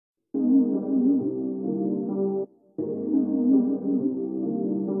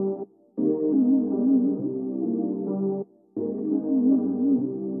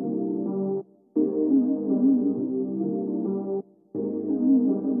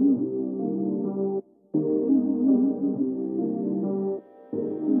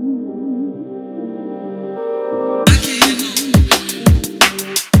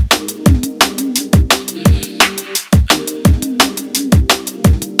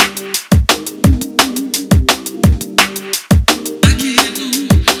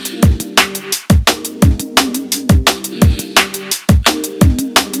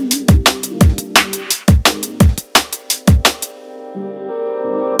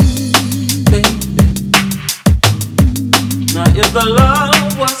If the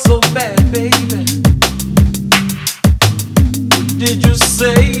love was so bad, baby, what did you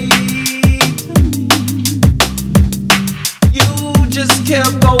say to me? You just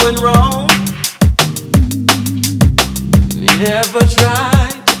kept going wrong. You never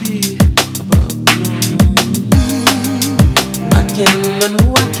tried to be above me. I can't,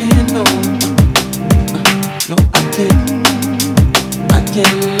 no, I can't, no. No, I can't. I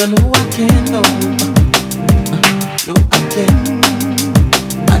can't, no, I can't, no. No, I can't.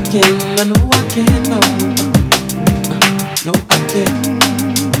 I can't, no, I can't, no. No, I can't.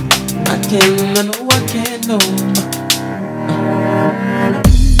 I can't, no, I can't, no.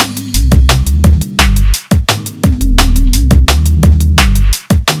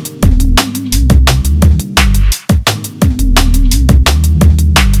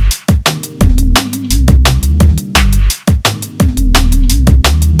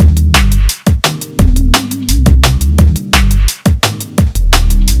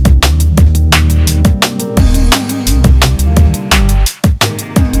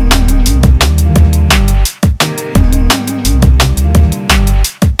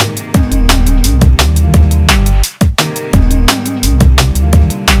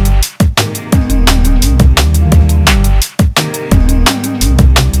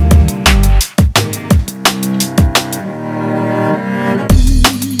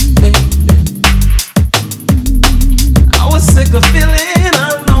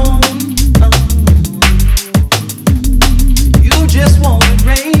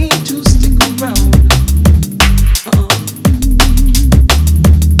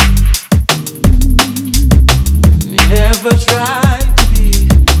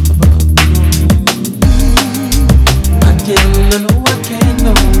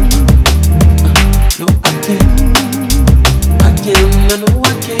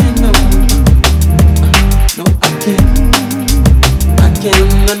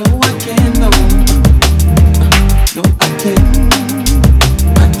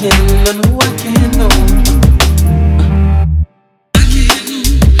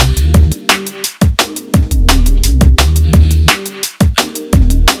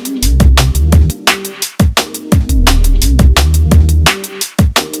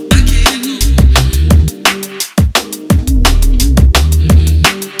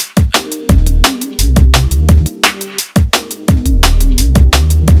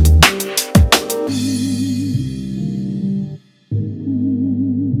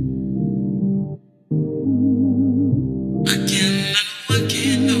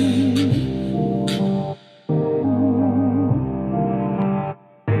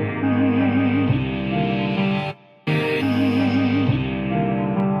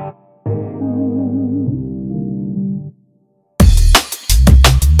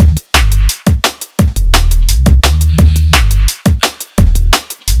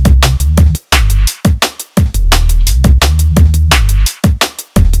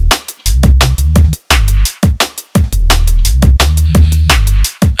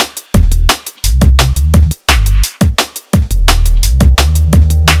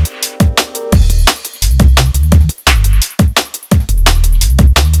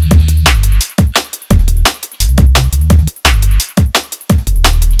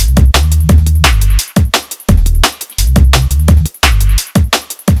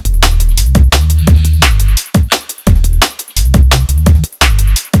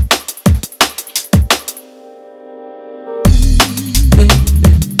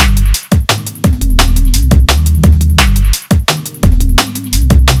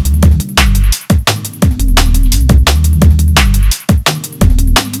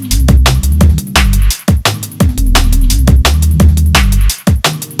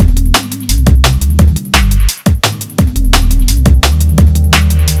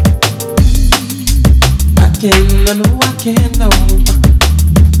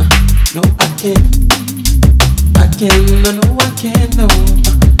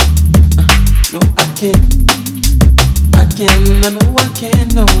 I can't, no, I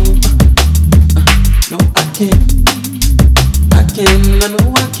can't, no.